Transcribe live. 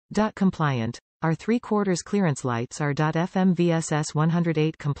DOT compliant. Our 3/4 clearance lights are DOT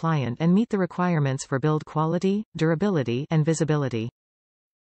FMVSS-108 compliant and meet the requirements for build quality, durability, and visibility.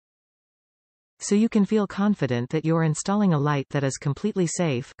 So you can feel confident that you're installing a light that is completely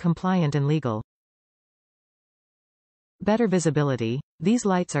safe, compliant and legal. Better visibility. These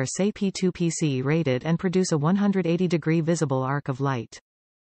lights are SAE P2 PC rated and produce a 180-degree visible arc of light.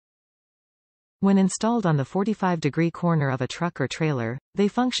 When installed on the 45-degree corner of a truck or trailer, they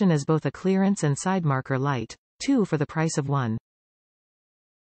function as both a clearance and side marker light, 2 for the price of 1.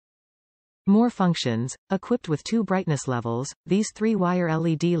 More functions. Equipped with 2 brightness levels, these 3-wire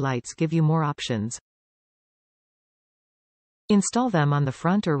LED lights give you more options. Install them on the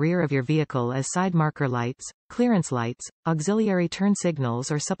front or rear of your vehicle as side marker lights, clearance lights, auxiliary turn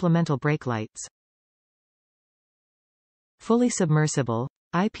signals or supplemental brake lights. Fully submersible.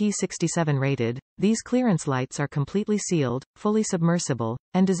 IP67 rated, these clearance lights are completely sealed, fully submersible,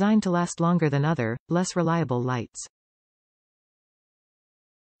 and designed to last longer than other, less reliable lights.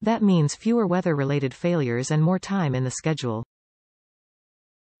 That means fewer weather-related failures and more time in the schedule.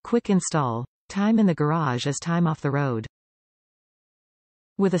 Quick install. Time in the garage is time off the road.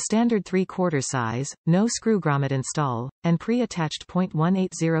 With a standard 3/4 size, no screw grommet install, and pre-attached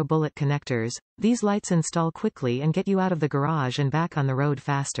 .180 bullet connectors, these lights install quickly and get you out of the garage and back on the road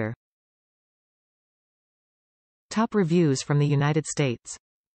faster. Top reviews from the United States.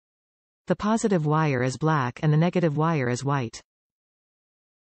 The positive wire is black and the negative wire is white.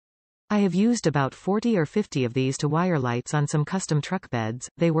 I have used about 40 or 50 of these to wire lights on some custom truck beds.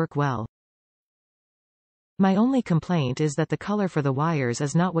 They work well. My only complaint is that the color for the wires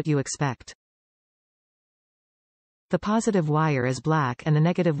is not what you expect. The positive wire is black and the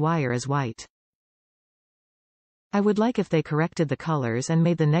negative wire is white. I would like if they corrected the colors and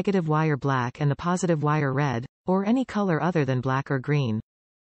made the negative wire black and the positive wire red, or any color other than black or green.